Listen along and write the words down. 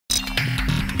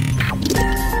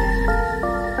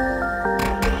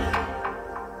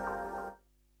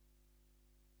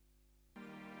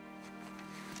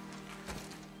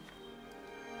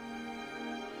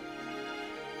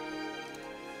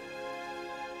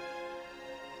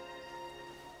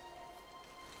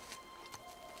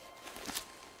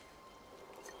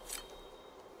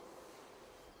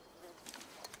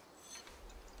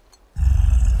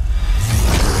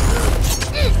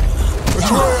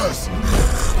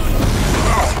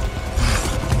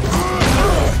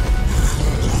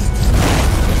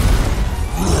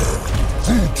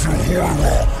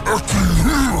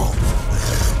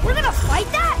We're gonna fight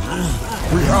that?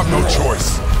 We have no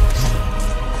choice.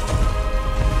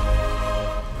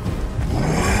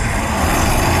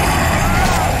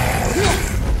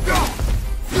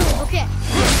 Okay,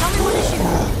 tell me when to shoot.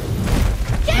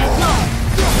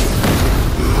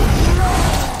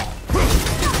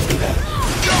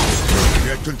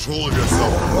 Get control of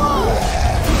yourself.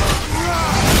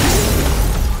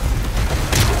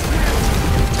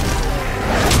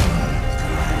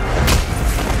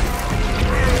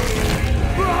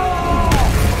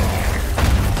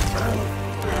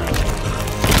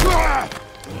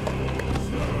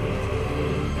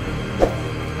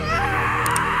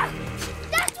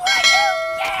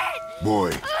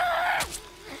 Boy.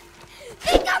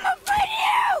 Think I'm afraid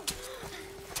of you!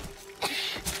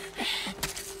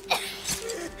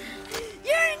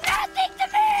 You're nothing to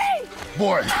me!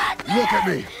 Boy, look at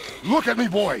me. Look at me,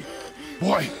 boy.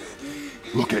 Boy,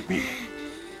 look at me.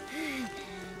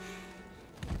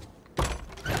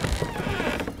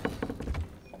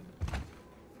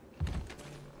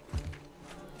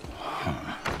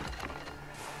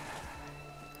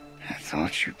 I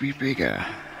thought you'd be bigger.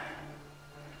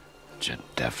 You're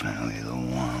definitely the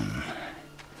one.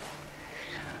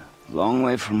 Long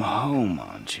way from home,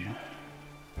 aren't you?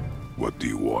 What do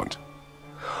you want?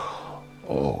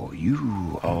 Oh,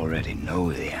 you already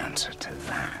know the answer to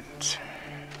that.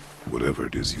 Whatever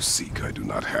it is you seek, I do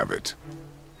not have it.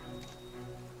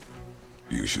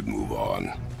 You should move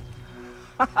on.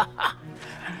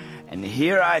 And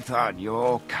here I thought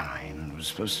your kind was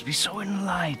supposed to be so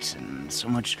enlightened, so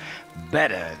much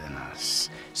better than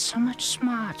us, so much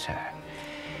smarter.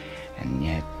 And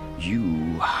yet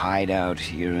you hide out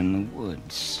here in the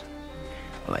woods,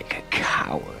 like a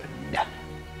coward.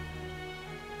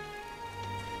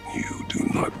 You do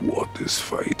not want this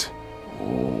fight.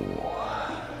 Oh,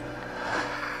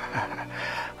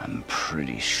 I'm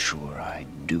pretty sure I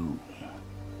do.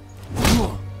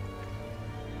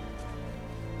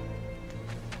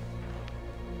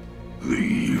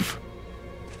 Leave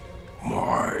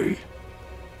my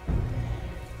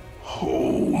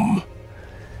home.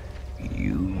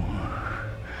 You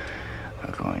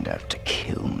are going to have to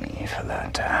kill me for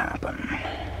that to happen.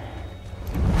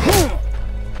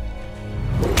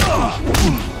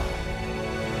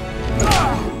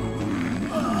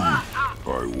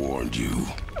 I warned you.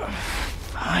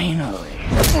 Finally.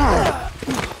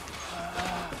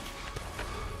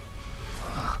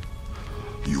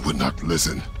 You would not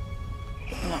listen.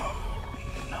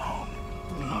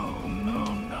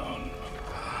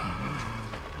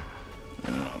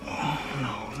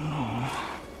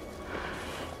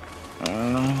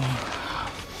 No.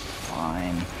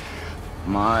 Fine.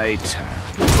 My turn.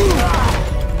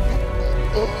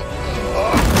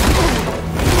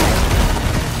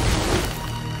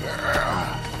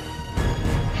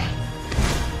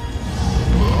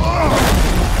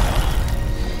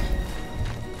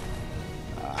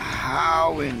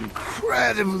 How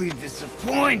incredibly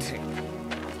disappointing.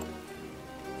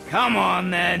 Come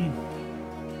on, then.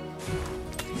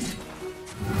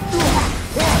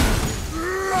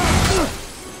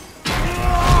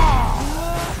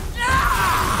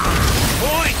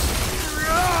 Point!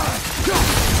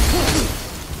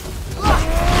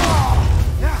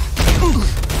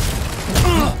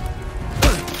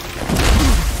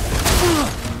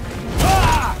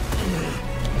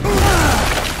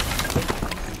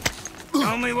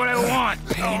 Tell me what I want.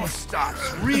 Pain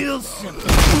stops real simple.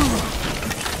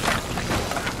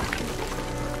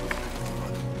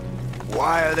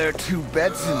 Why are there two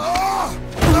beds in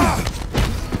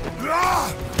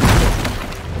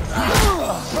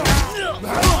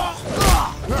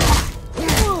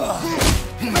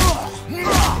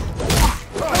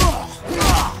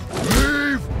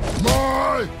Leave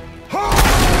my home!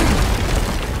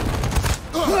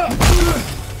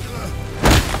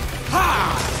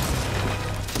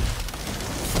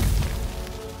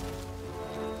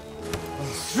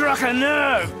 Struck a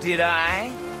nerve, did I?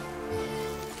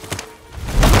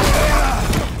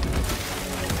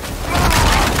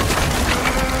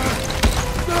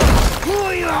 Who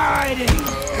are you hiding?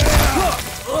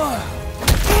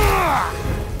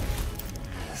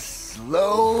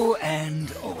 Slow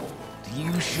and old.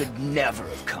 You should never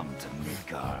have come to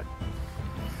Midgard.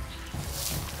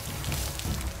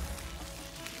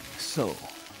 So,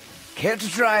 care to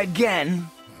try again?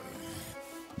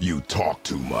 You talk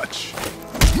too much.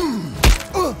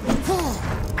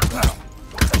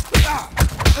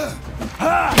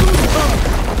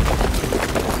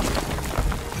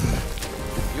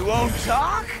 You won't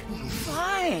talk?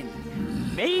 Fine.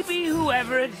 Maybe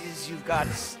whoever it is you've got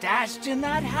stashed in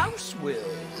that house will.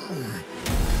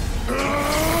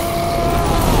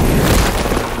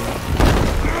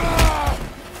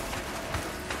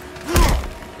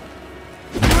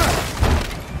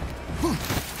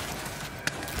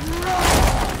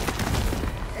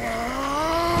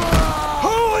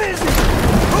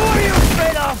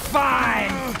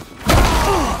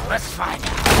 Let's find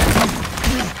out.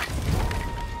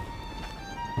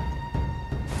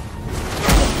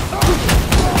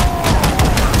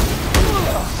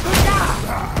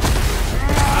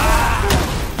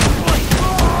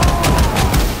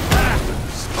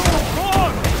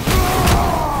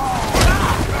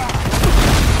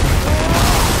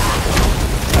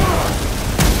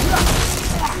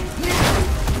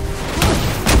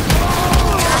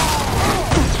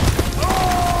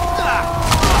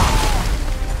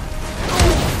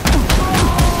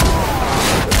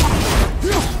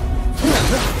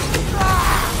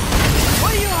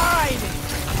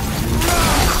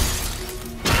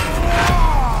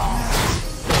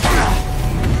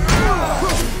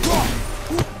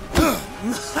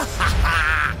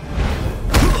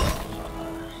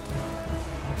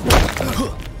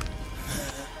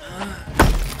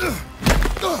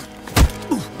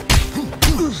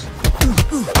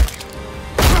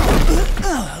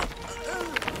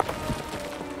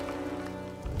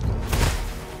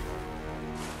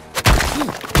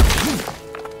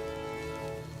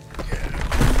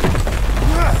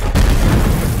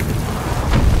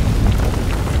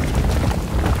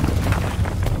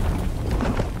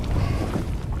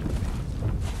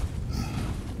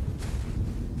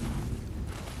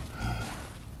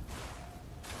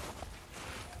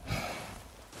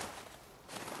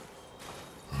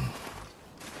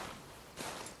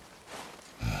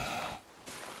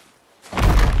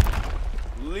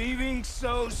 Leaving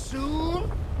so soon?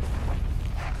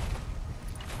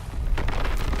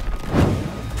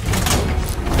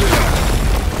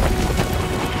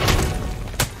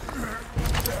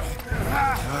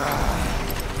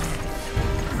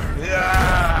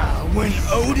 When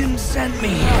Odin sent me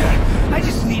here, I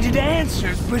just needed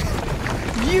answers, but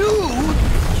you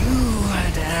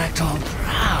had to act all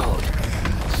proud.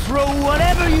 Throw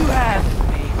whatever you have at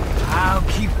me. I'll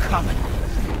keep coming.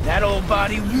 That old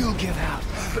body will give out.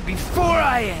 But before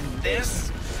I end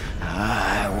this,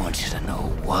 I want you to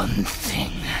know one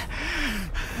thing.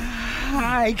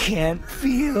 I can't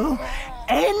feel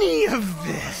any of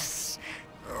this.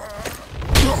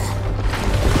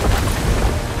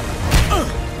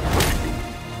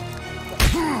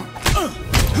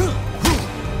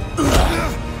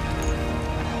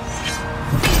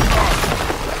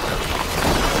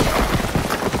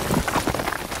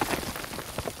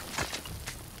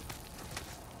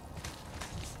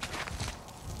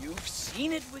 You've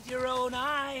seen it with your own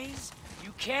eyes.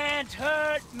 You can't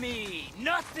hurt me.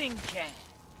 Nothing can.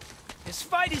 This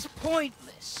fight is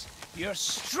pointless. Your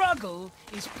struggle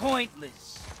is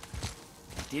pointless.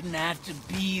 It didn't have to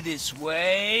be this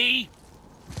way.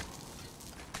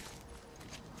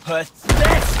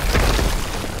 Pathetic!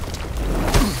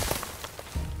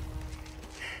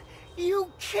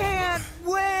 You can't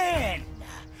win!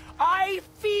 I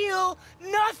feel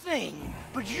nothing!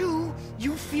 But you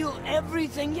feel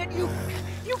everything, yet you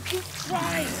keep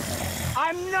trying.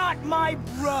 I'm not my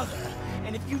brother,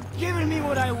 and if you'd given me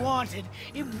what I wanted,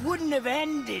 it wouldn't have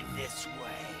ended this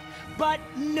way. But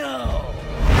no!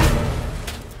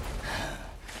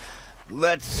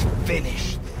 Let's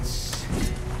finish this.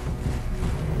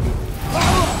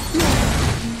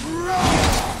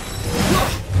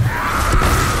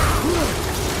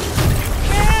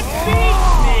 Can't beat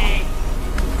me!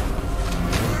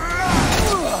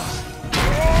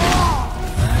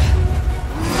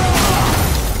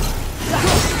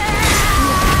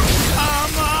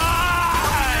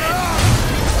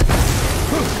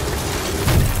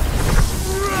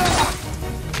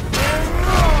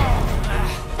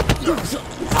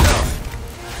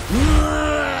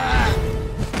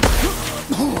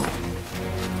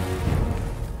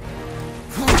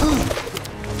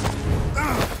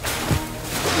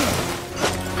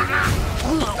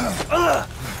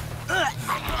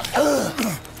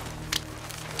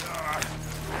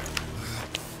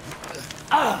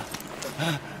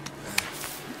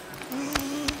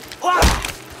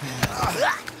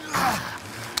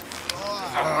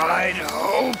 I'd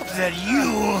hope that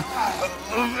you,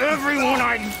 of everyone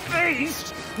I'd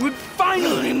faced, would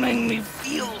finally make me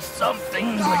feel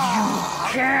something, but you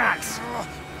can't.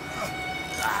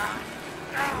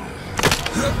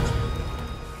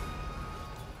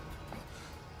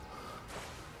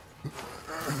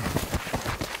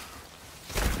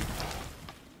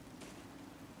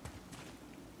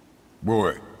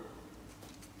 Boy,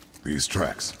 these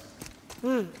tracks.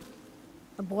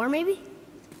 A boar, maybe?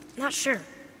 Not sure,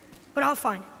 but I'll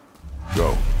find it.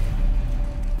 Go.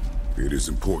 It is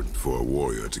important for a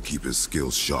warrior to keep his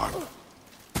skills sharp.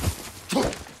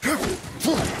 Ready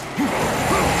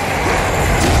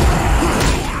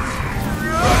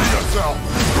yourself!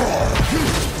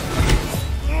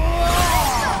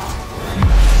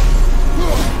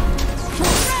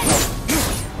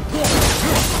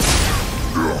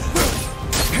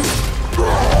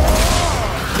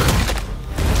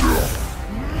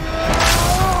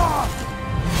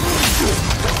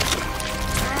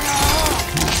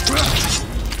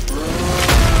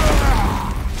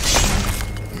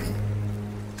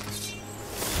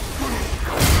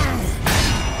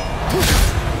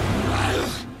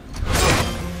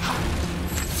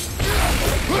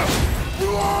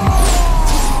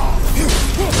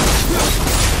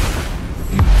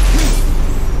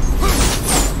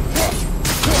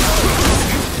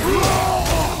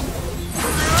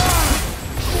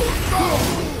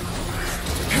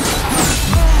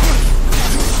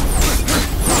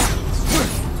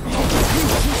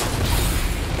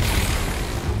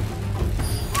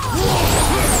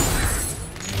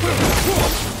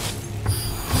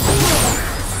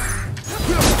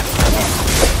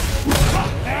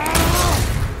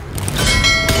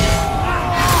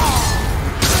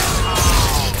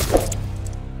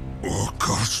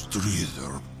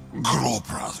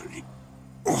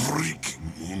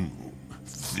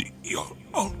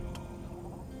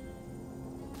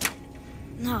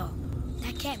 No,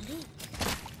 that can't be.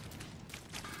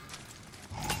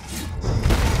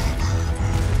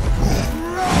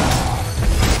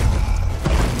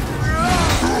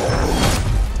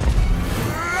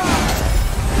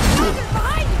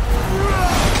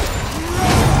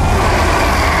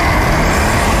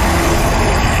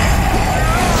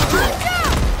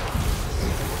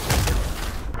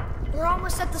 We're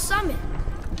almost at the summit.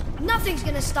 Nothing's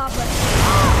gonna stop us.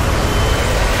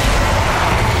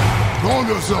 Calm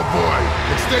yourself, boy,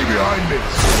 and stay behind me.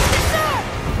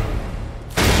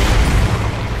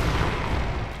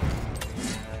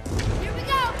 Here we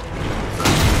go.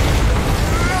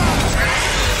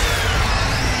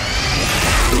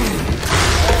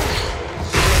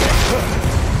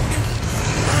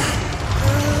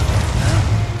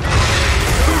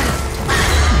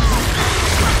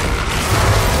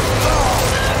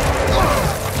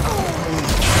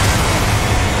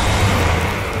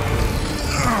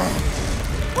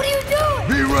 What are you doing?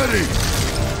 Be ready.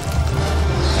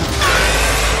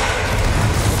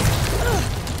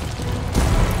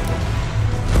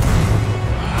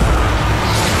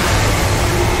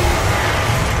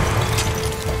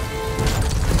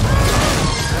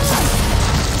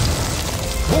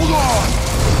 Hold on.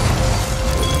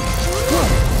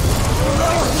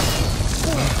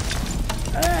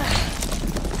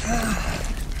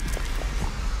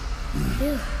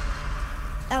 Phew.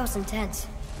 That was intense.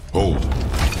 Hold.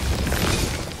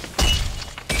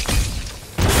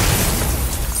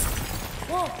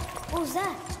 Whoa, what was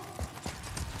that?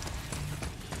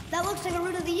 That looks like a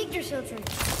root of the Yggdrasil tree.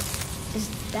 Is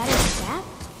that a sap?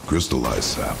 Crystallized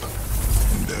sap.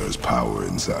 And there is power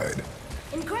inside.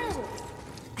 Incredible!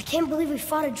 I can't believe we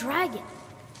fought a dragon.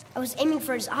 I was aiming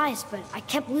for his eyes, but I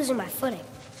kept losing my footing.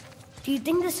 Do you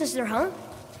think this is their home?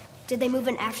 Did they move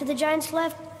in after the giants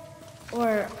left?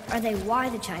 Or are they why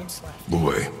the giants left?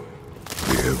 Boy,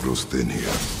 the air grows thin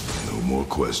here. No more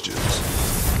questions.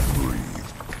 Breathe.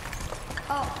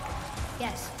 Oh,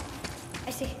 yes.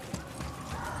 I see.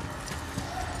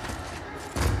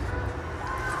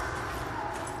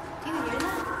 Do you hear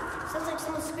that? Sounds like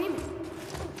someone screaming.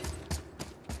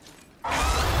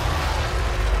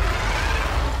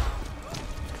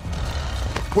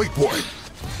 Wait, boy.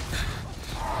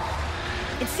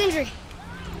 It's Sindri.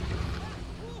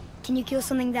 Can you kill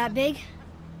something that big?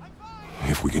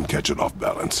 If we can catch it off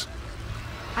balance.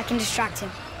 I can distract him.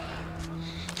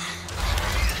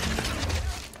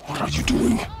 What are you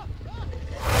doing?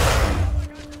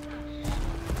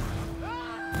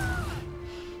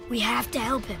 We have to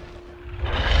help him.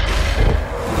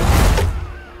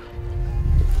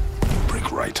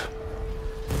 Break right.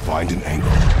 Find an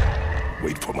angle.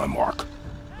 Wait for my mark.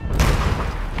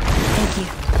 Thank you.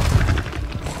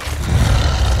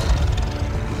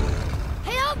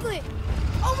 Hey, Ugly!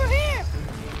 Over here!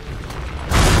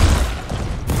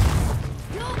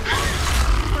 You okay?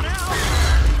 For now.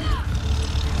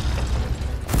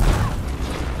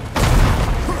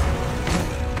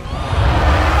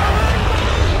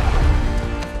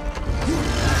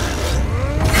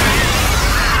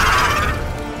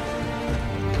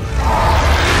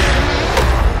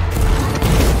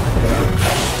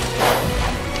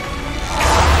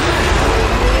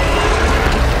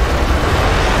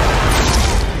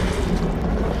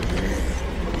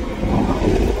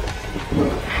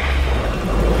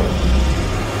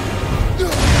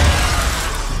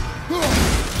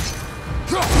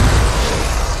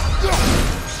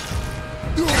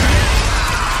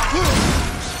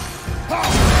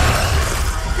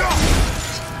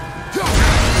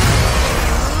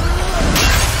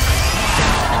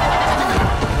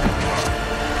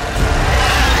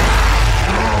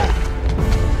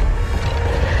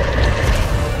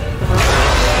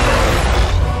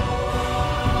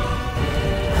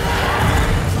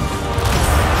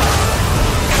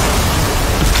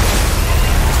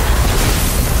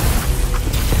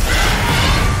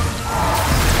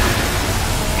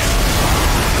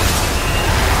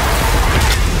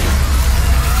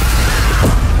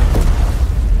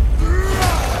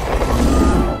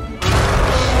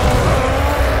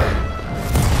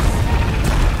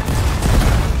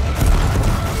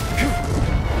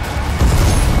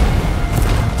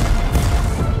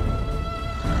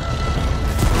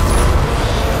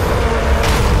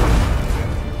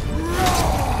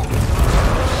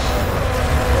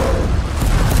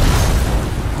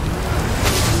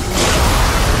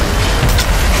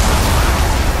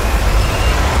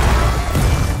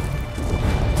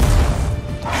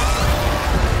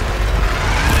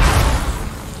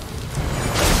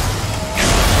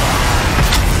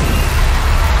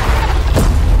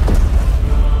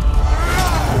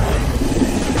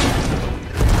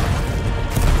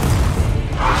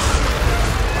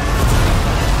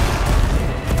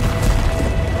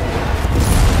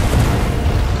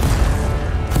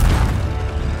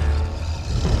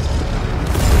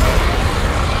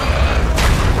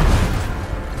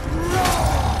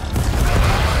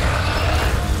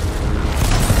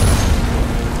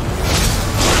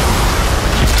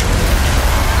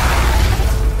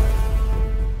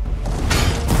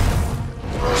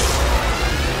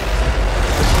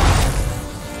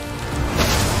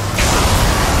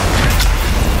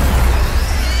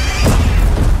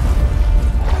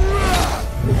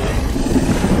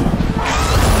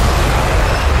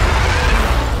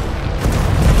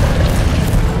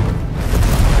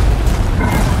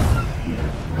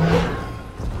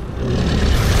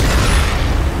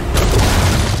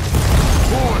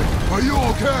 Are you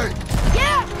okay?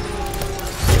 Yeah!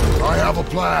 I have a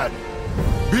plan.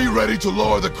 Be ready to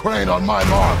lower the crane on my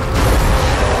mark. I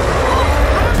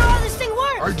don't know how this thing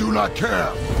works! I do not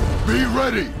care. Be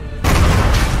ready.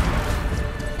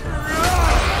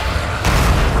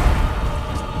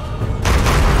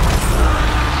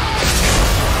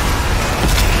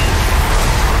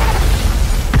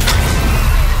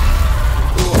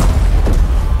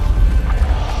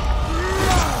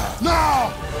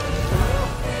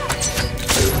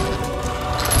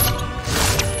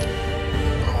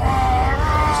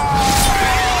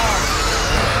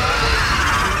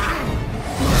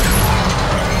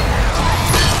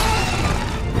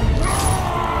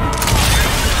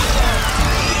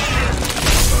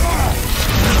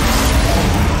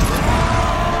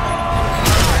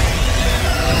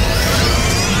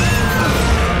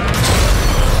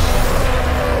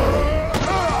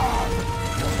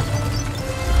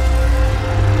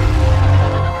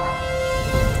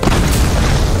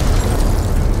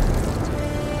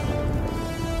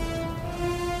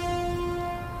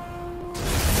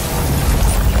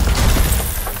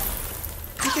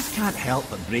 Can't help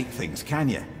but break things, can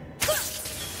you?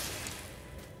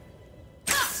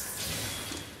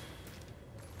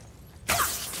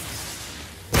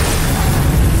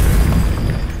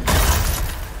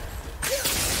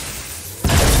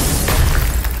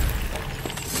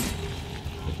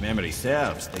 If memory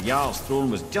serves, the Jarl's throne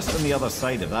was just on the other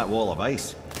side of that wall of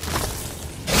ice.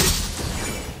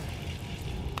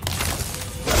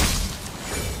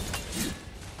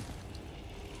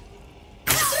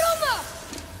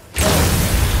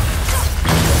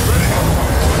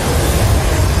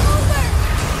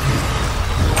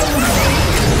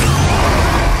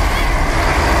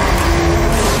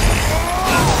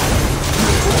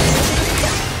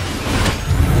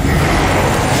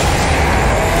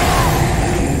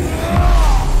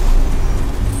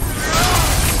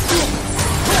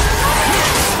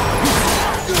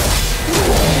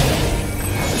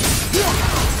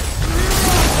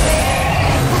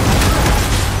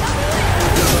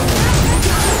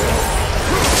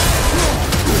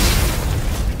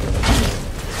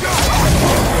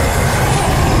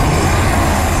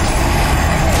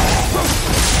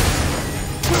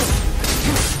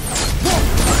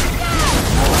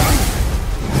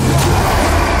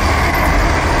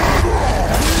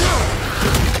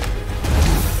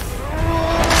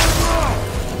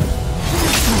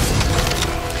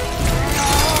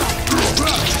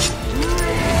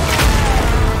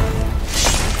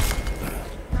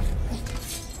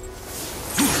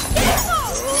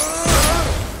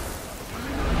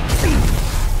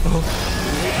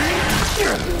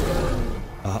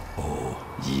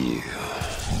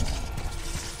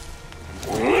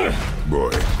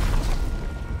 Boy.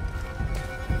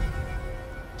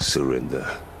 Surrender.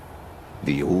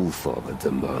 The All-Father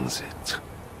demands it.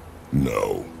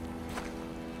 No.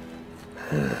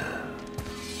 Good.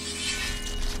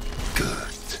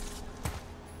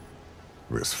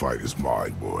 This fight is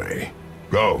mine, boy.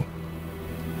 Go.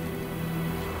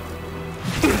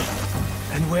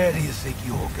 And where do you think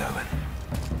you're going?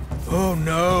 Oh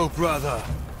no, brother.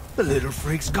 The little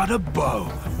freak's got a bow.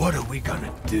 What are we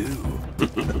gonna do?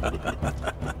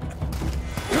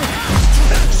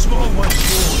 Small one,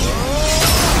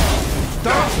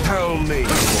 don't tell me. I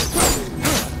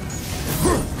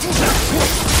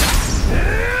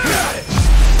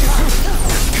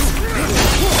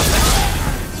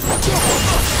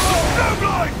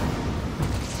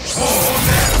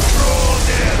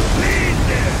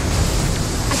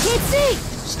can't see!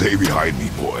 Stay behind me,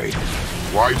 boy.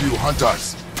 Why do you hunt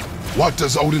us? What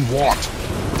does Odin want?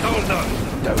 Oh no,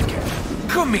 don't care.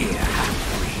 Come here,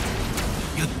 half-breed.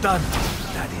 You done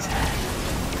Daddy's hand.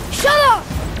 Shut up!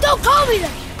 Don't call me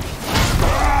that!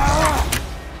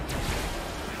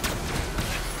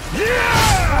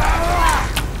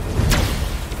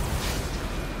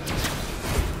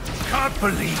 Can't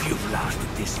believe you've lasted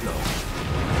this long.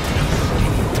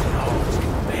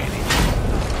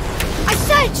 I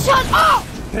said shut up!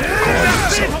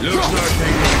 Looks like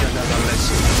they need another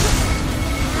lesson.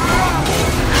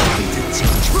 Happy to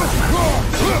teach,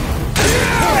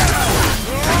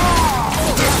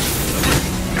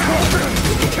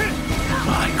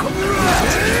 My God.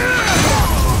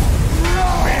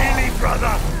 Really,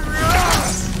 brother?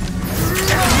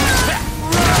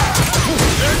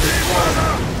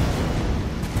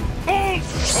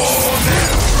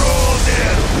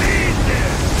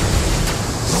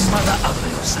 Your mother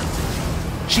ugly or something?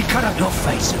 She cut up your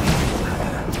face and you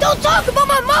had her. Don't talk about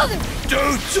my mother!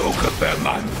 Don't talk about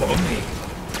my mommy.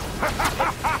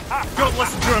 Don't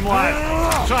listen to him,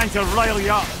 lad. Trying to rile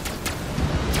you up.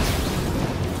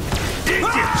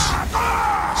 Idiots!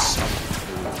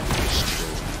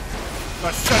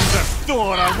 The sons of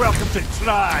Thor are welcome to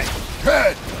try.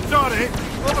 Head! Sorry,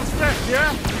 overstepped,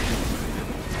 yeah?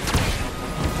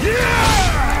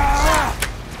 Yeah!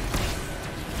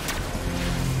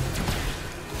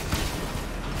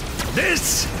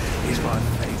 This is my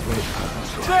favorite part.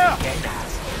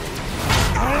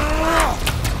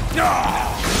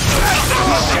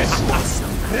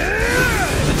 A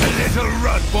little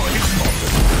run for his mother.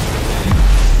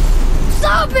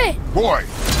 Stop it! Boy,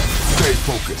 stay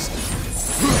focused.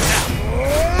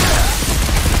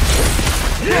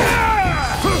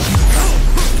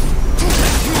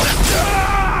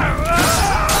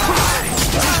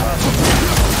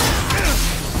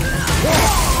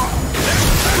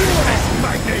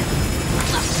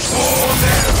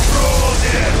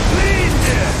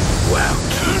 Wow,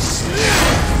 Keith.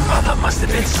 Mother must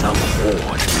have been some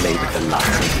horde made with the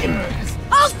likes of him.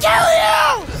 I'll kill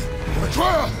you!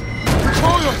 Atreya!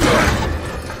 Control yourself!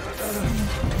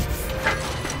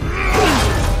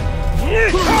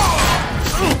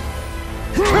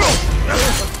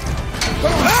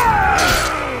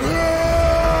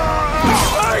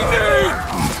 Lightning!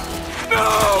 No!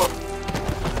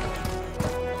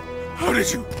 How did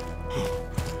you...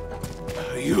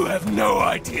 You have no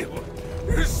idea.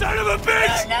 You son of a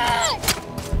bitch!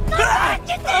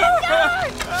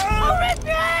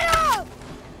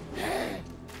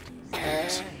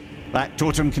 That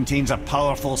totem contains a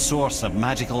powerful source of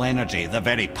magical energy, the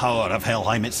very power of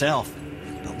Helheim itself.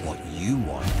 But what you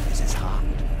want is his heart.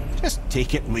 Just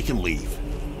take it and we can leave.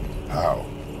 How?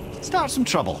 Start some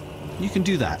trouble. You can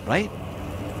do that, right?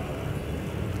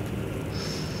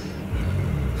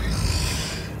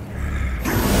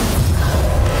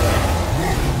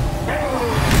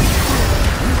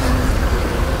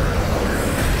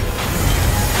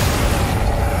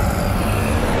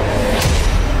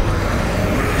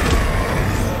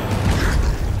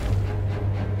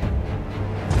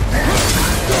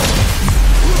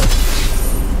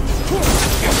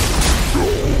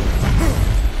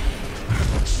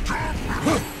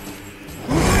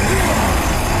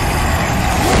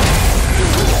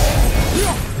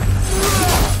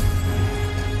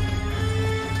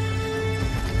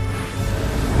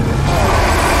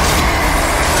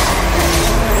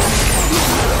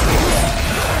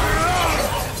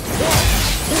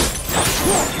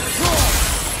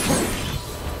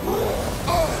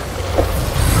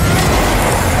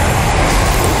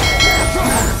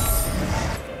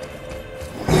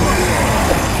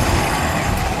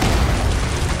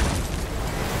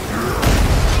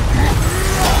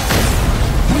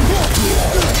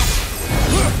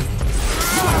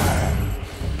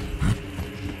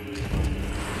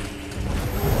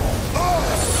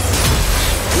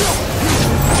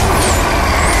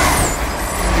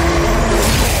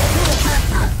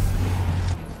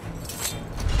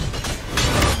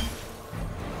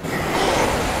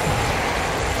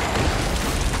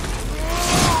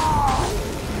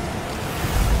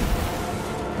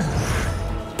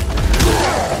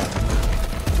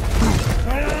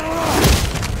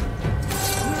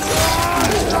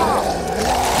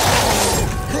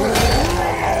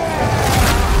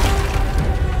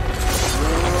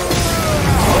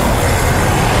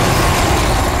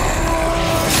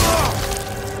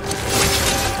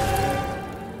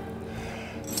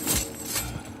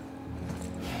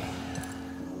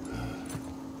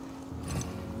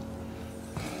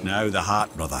 Now the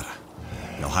heart, brother.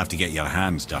 You'll have to get your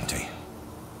hands dirty.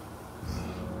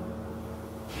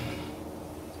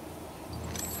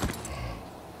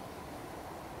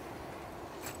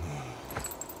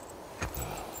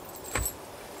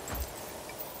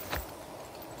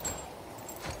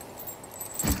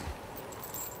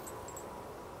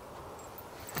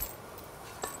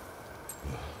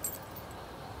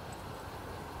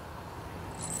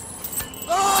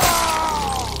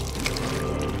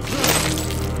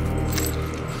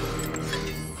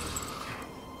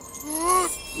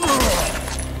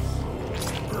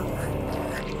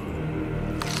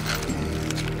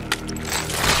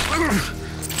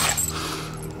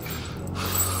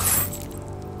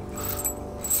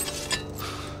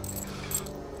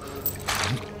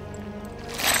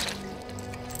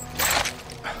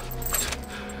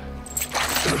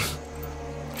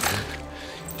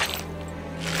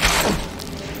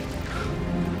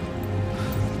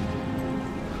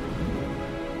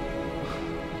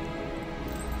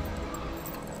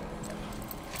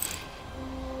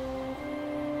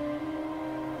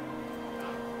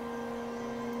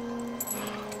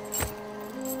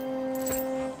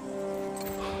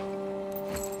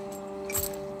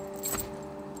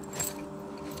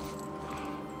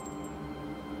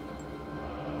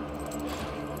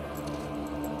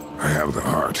 I have the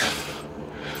heart.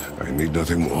 I need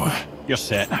nothing more. You're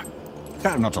set.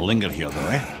 Better not to linger here, though,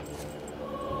 eh?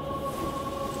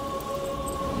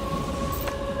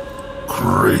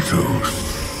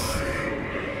 Kratos.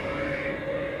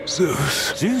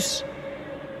 Zeus. Zeus?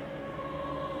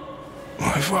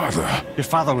 My father. Your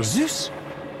father was Zeus?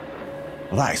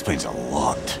 Well, that explains a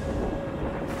lot.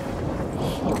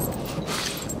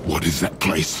 What is that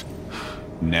place?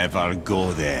 Never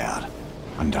go there.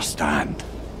 Understand?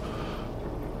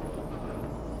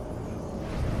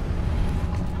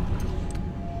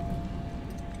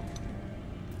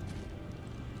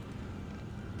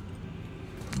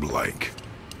 Blank.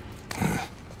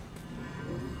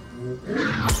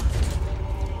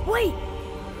 Wait!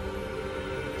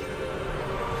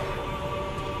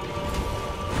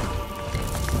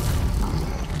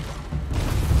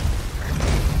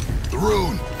 The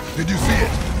rune! Did you see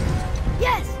it?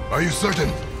 Yes! Are you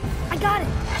certain? I got it!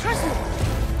 Trust me!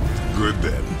 Good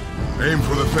then. Aim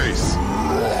for the face.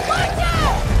 Watch out!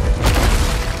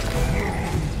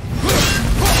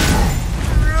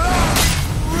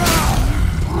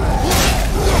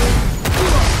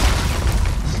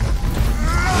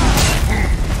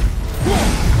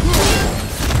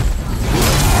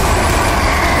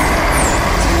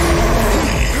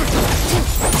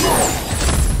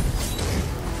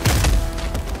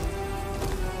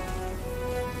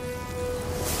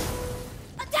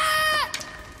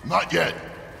 Not yet.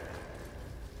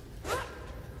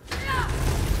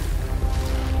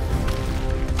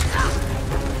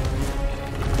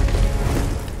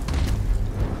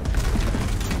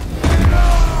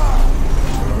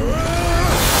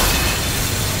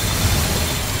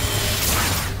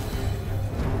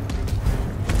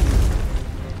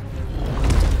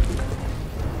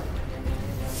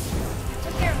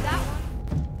 Took care of that one.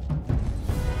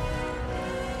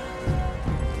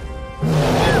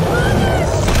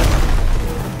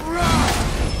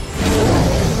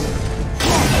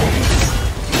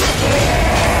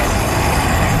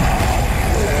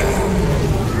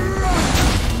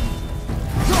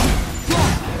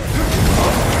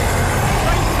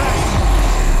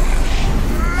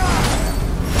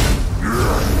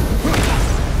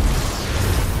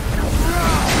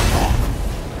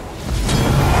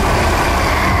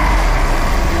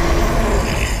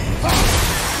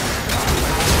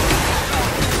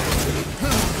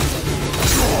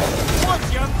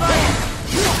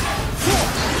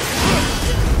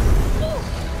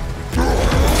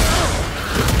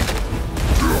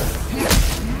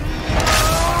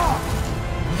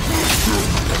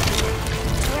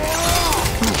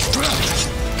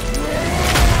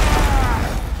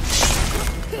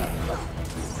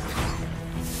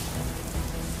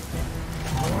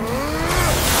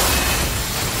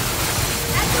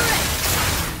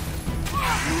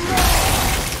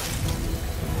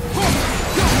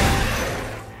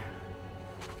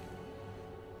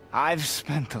 I've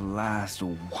spent the last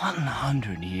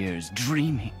 100 years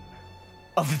dreaming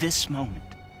of this moment.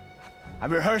 I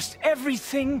rehearsed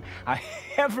everything I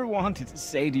ever wanted to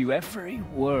say to you, every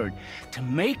word, to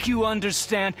make you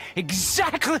understand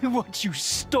exactly what you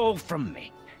stole from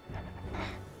me.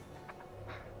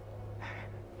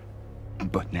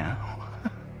 But now,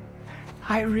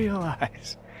 I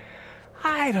realize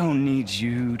I don't need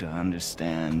you to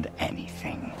understand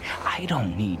anything. I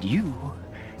don't need you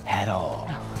at all.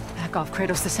 No, back off,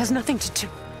 Kratos. This has nothing to do...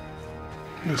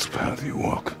 This path you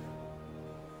walk.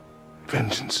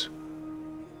 Vengeance.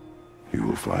 You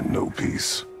will find no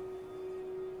peace.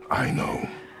 I know.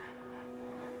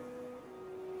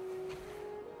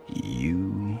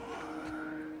 You...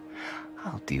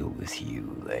 I'll deal with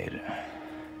you later.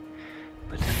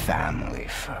 But family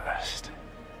first.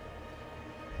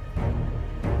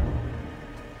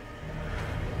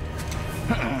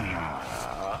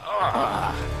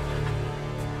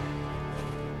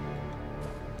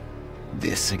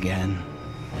 This again?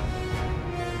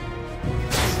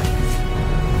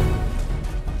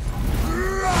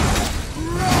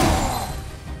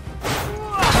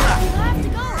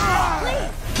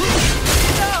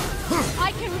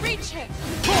 I can reach him!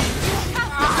 You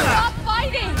have to stop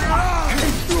fighting!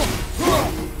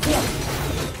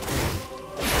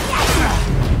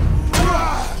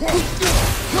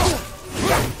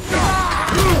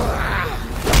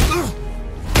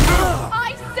 I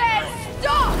said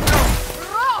stop!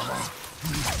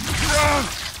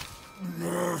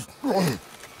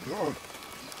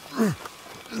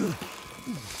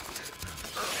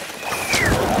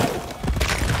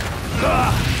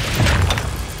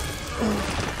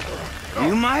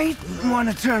 You might want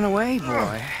to turn away,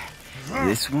 boy.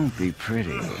 This won't be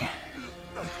pretty.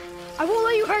 I won't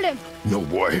let you hurt him. No,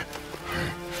 boy.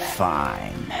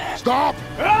 fine. Stop!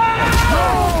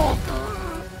 No!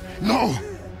 No!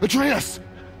 Atreus!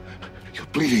 You're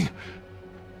bleeding.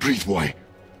 Breathe, boy.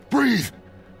 Breathe!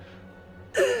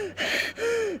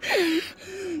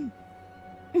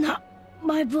 Not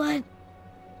my blood.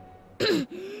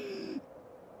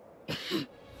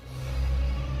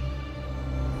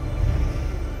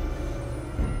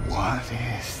 What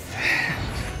is that?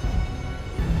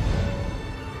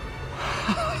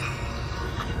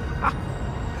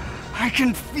 I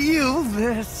can feel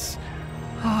this.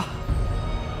 I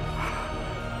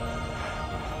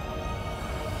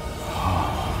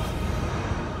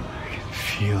can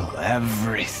feel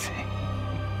everything.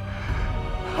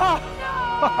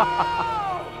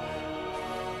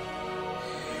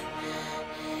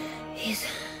 He's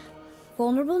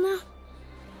vulnerable now?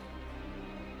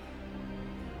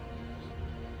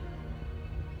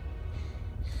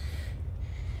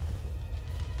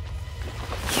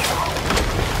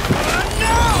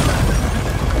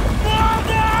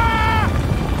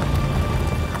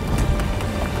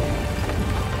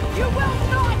 You will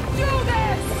not do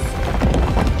this!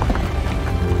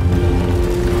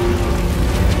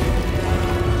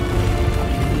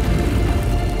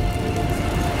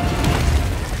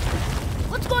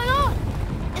 What's going on?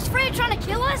 Is Freya trying to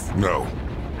kill us? No.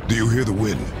 Do you hear the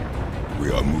wind?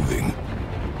 We are moving.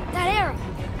 That arrow.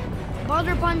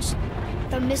 Baldur punched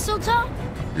the mistletoe?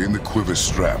 In the quiver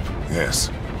strap,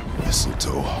 yes.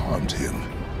 Mistletoe harmed him.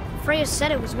 Freya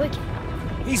said it was wicked.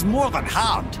 He's more than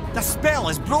harmed. The spell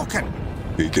is broken.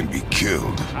 He can be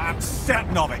killed. I'm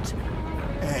certain of it.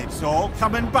 It's all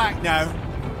coming back now.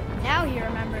 Now he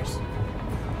remembers.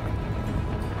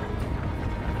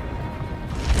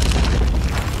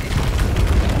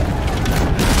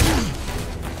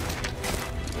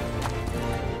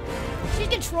 She's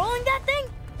controlling that thing?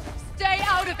 Stay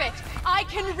out of it! I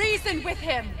can reason with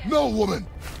him! No, woman!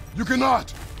 You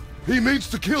cannot! He means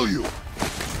to kill you!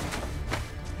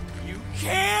 You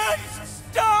can't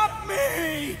stop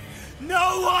me!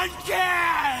 No one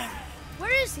can!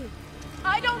 Where is he?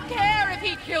 I don't care if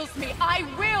he kills me. I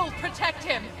will protect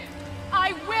him.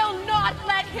 I will not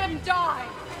let him die.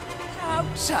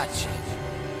 Don't touch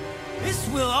it. This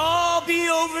will all be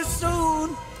over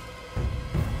soon.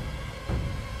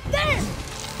 There!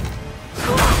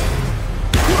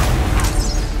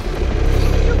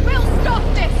 You will stop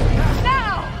this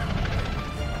now!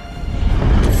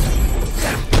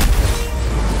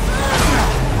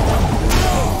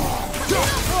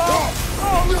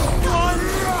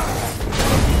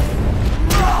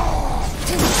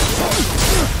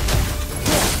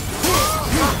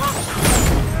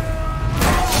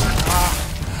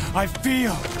 I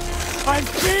feel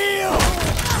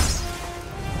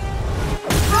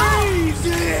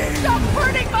freezing! Stop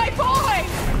hurting my boy!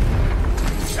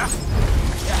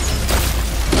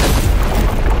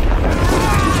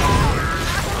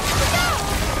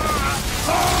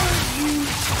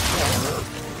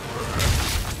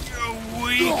 You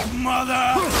weak mother!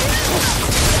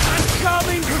 I'm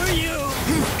coming for you!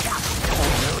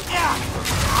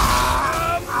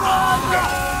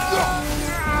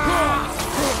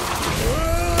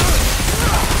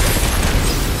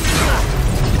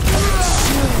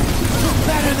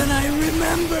 Better than I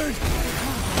remembered!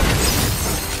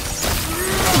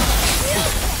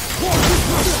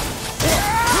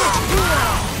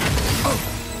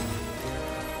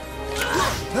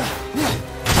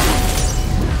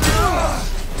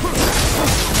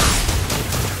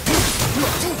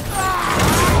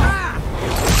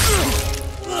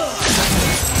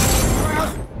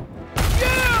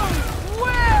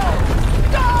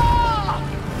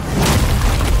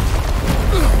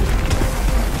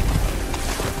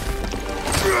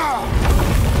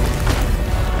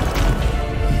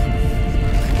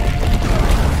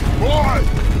 Boy!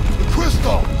 The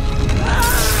crystal!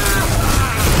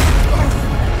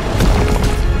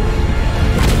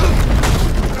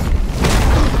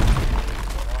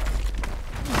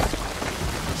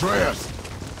 Atreus!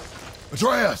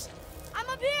 Atreus! I'm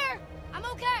up here! I'm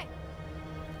okay!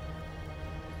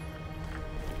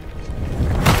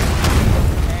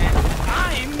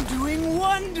 I'm doing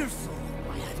wonderful!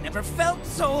 I've never felt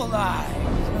so alive!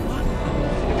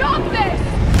 Stop this!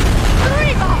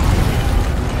 Reba!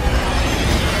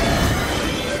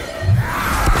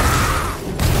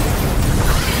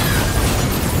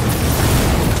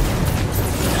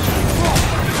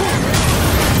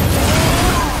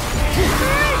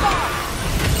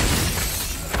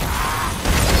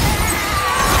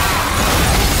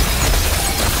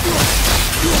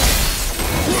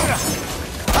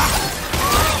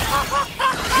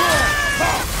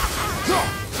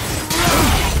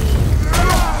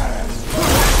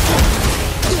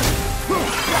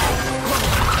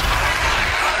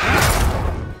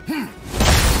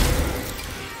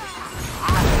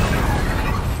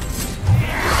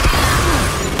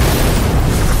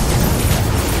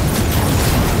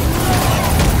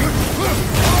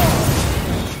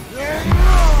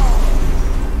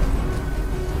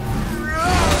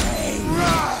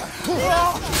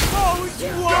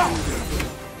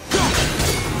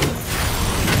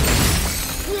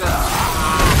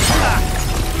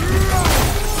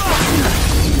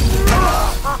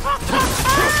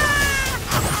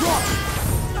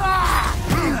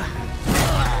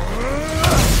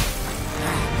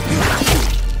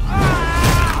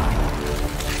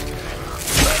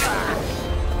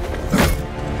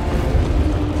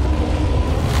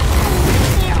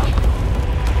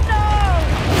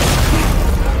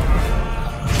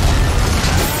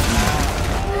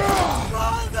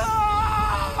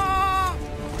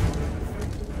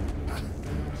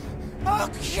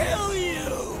 kill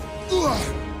you!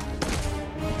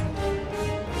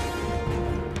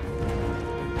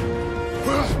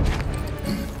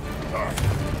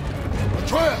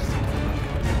 Atreus!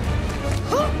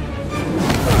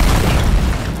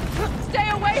 Stay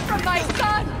away from my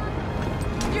son!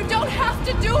 You don't have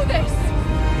to do this!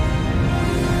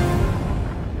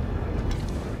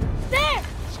 There!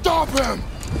 Stop him!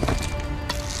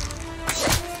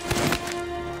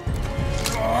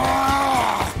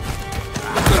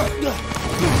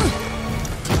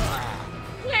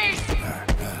 Please!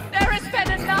 There has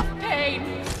been enough pain!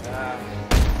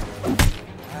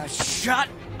 Shut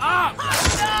up!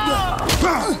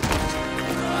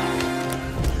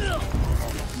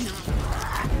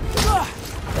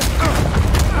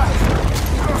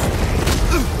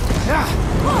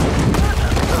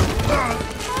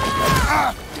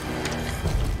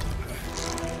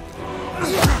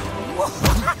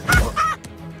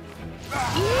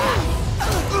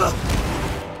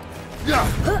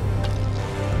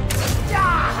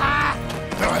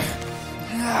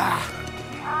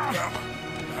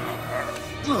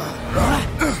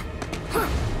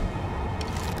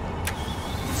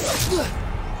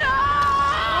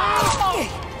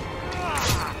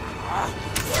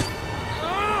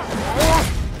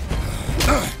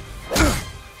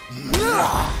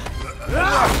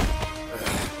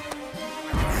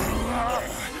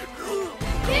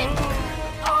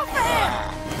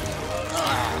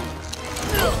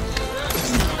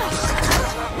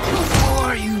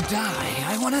 Before you die,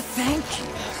 I want to thank you.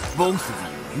 Both of you.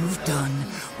 You've done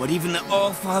what even the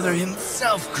All-Father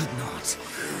himself could not.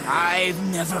 I've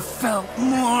never felt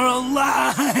more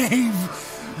alive.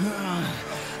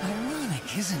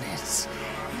 Ironic, isn't it?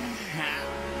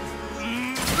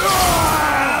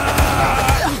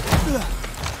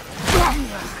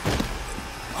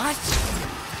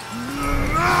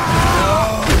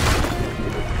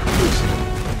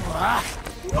 What?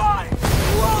 Why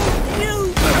won't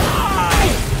you die?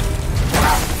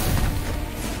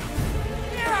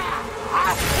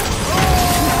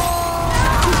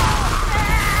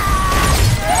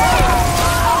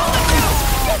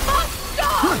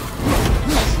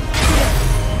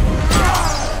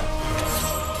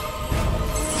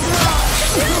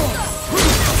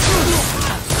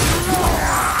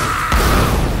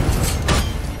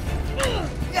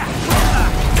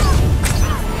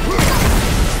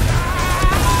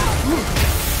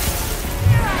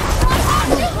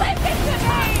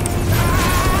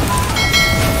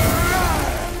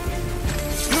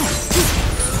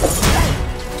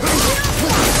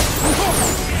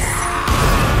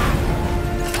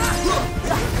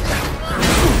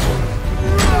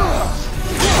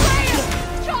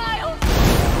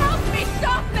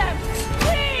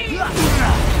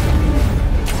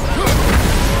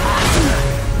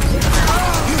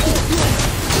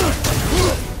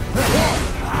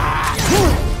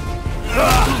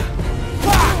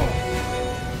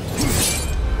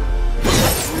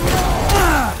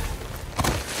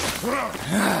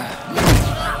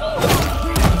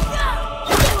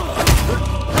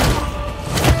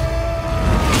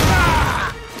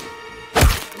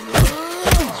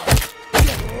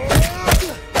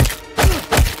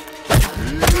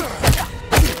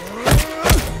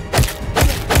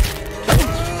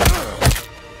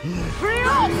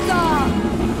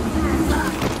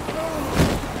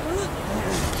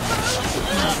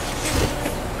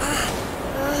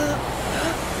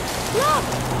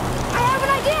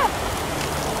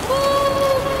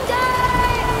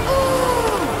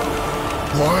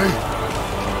 Boy?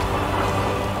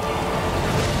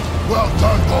 Well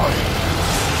done, boy.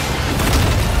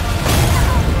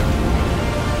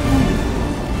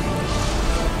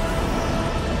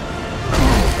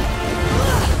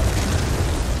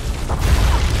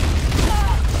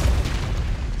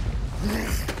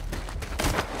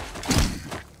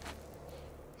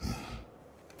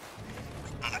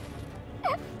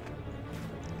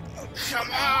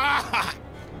 Come on!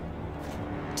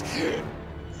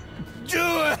 Do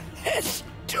it!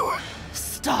 Do it!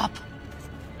 Stop.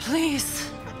 Please.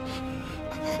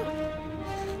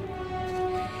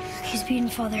 He's beaten,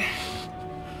 Father.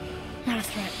 Not a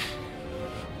threat.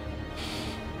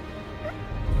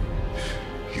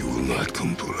 You will not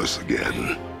come for us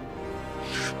again.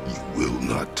 You will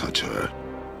not touch her.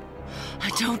 I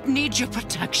don't need your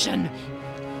protection.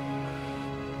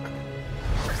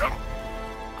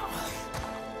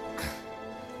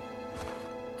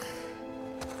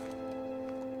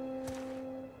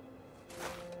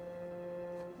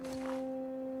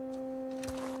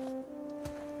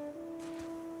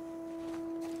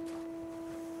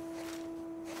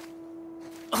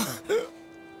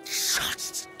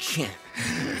 Shots again.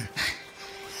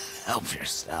 help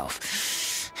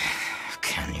yourself.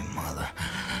 Can you, Mother?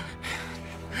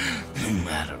 No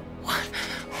matter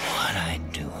what I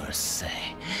do or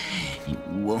say, you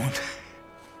won't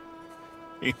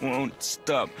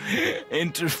stop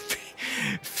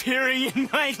interfering in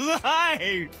my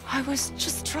life. I was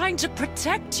just trying to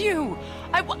protect you.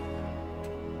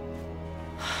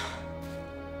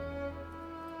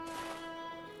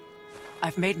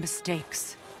 I've made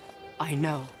mistakes. I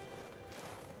know.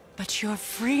 But you're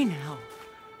free now.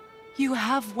 You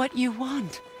have what you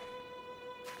want.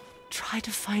 Try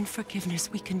to find forgiveness.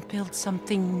 We can build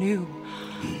something new.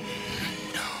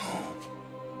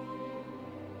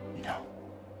 No.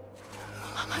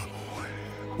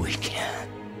 We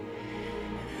can't.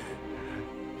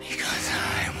 Because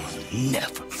I will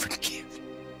never forgive you.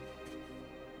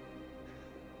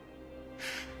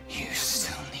 You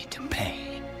still need to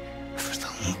pay for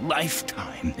the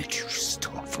lifetime that you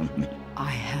stole from me.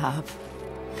 I have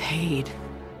paid.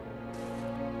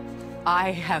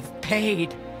 I have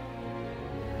paid.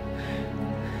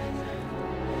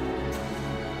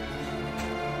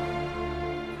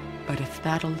 But if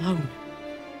that alone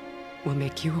will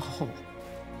make you whole,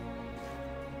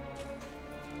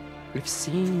 if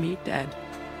seeing me dead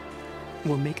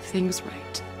will make things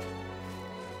right,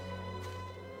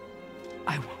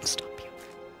 I won't stop you.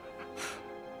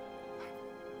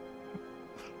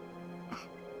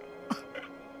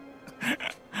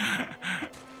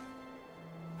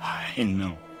 I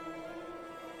know.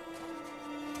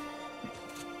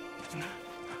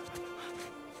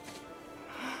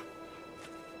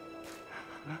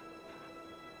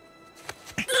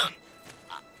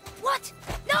 What?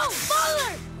 No,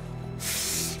 Father!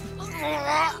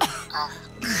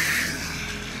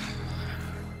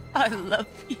 I love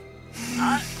you.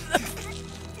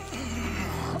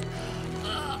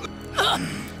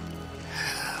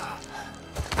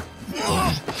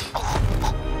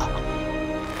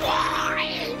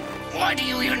 Why do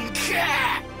you even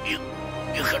care? You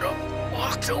could have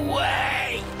walked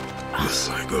away. The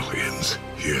Cygolians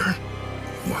here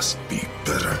must be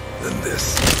better than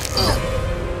this.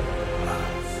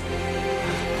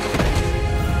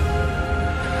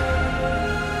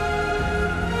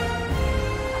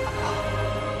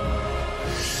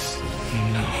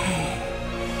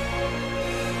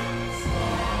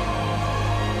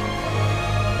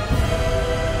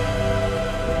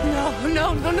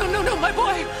 No, my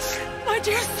boy! My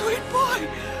dear sweet boy!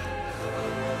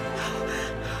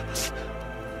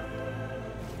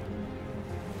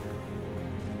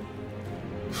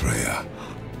 Freya.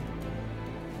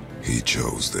 He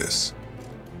chose this.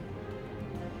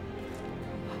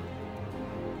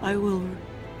 I will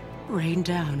rain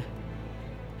down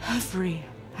every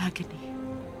agony,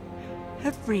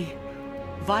 every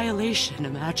violation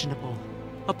imaginable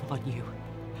upon you.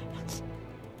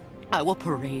 I will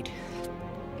parade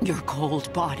your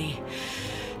cold body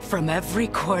from every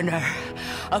corner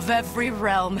of every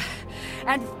realm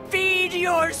and feed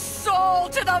your soul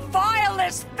to the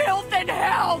vilest filth in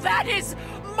hell. That is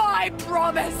my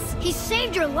promise. He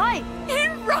saved your life. He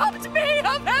robbed me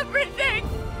of everything.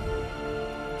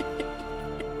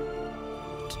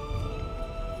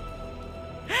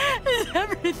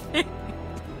 Everything.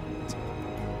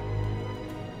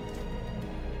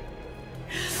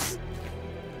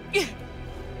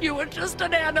 You were just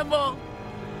an animal.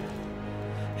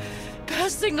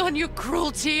 Passing on your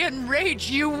cruelty and rage,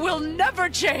 you will never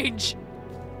change.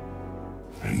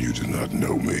 And you do not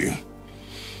know me.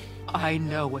 I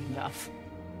know enough.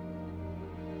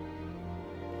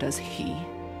 Does he?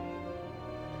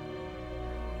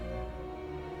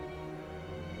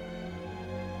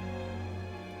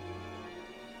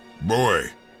 Boy.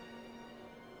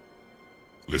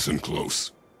 Listen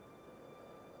close.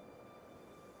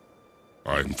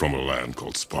 I'm from a land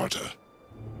called Sparta.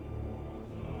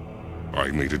 I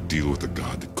made a deal with the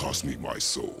god that cost me my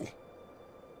soul.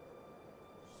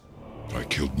 I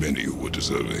killed many who were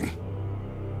deserving.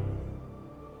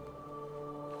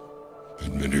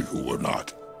 And many who were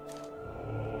not.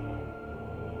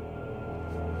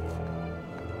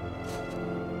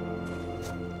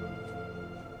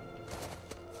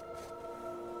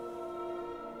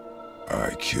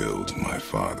 I killed my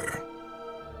father.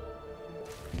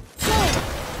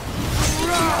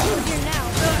 Here now.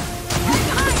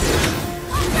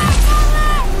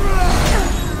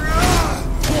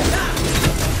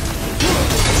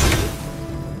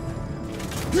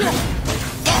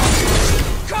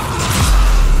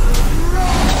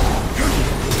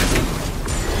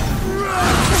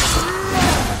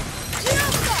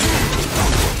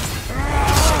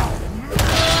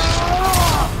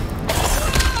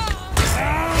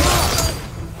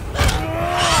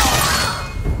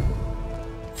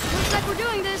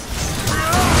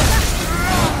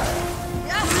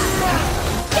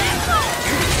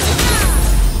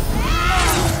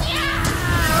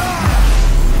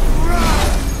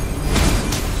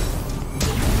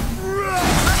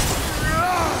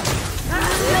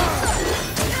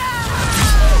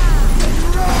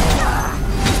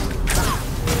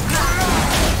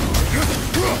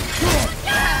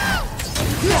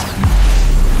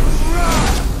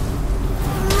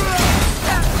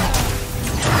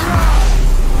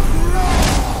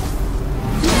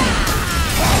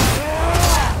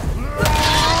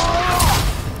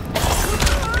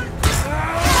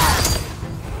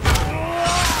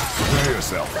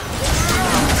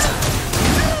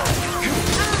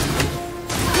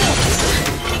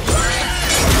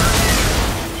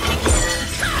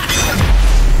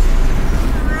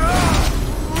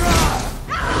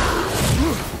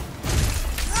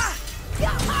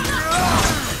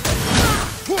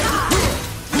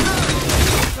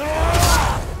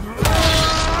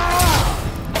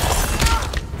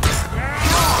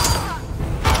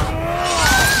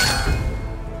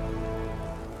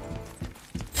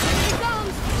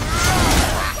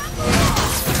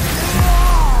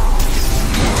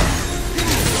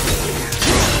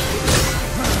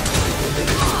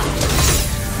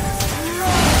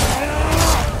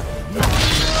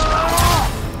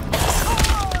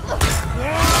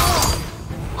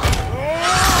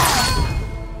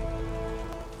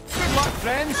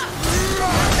 friends?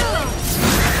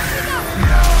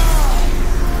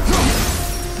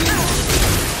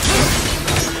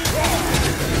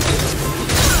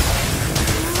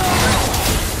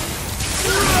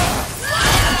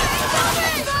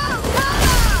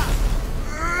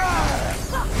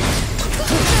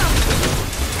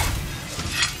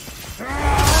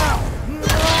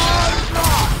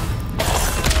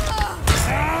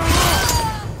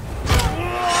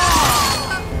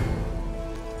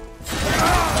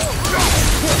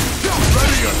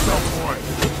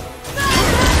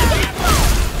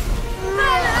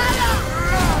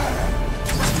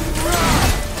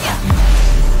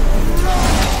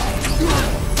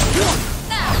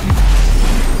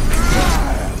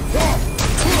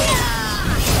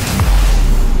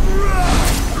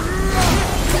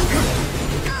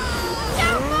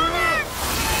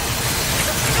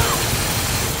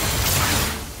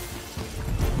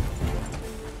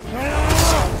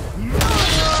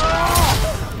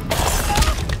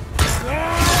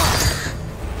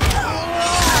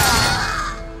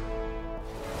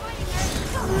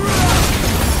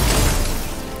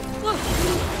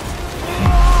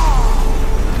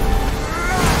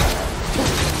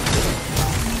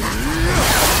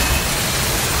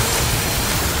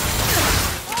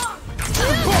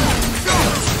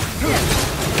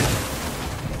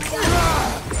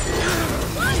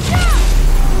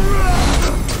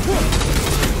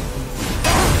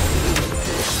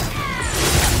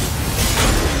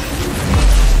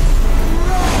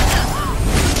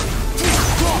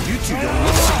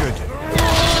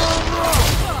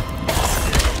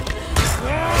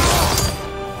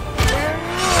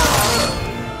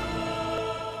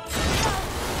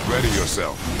 Ready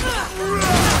yourself.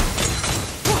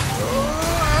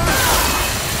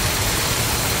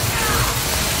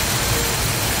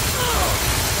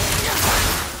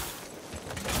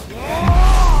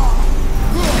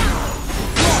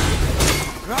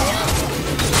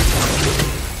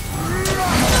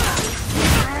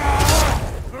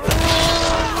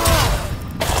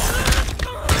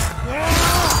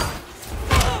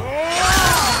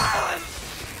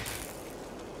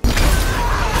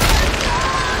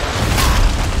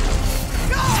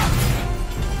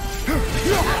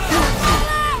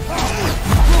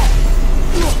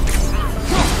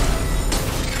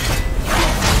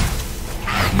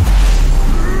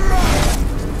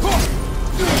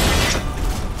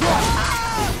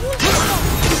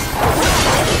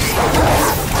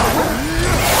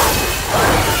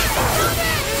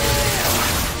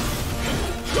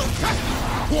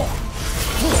 Whoa!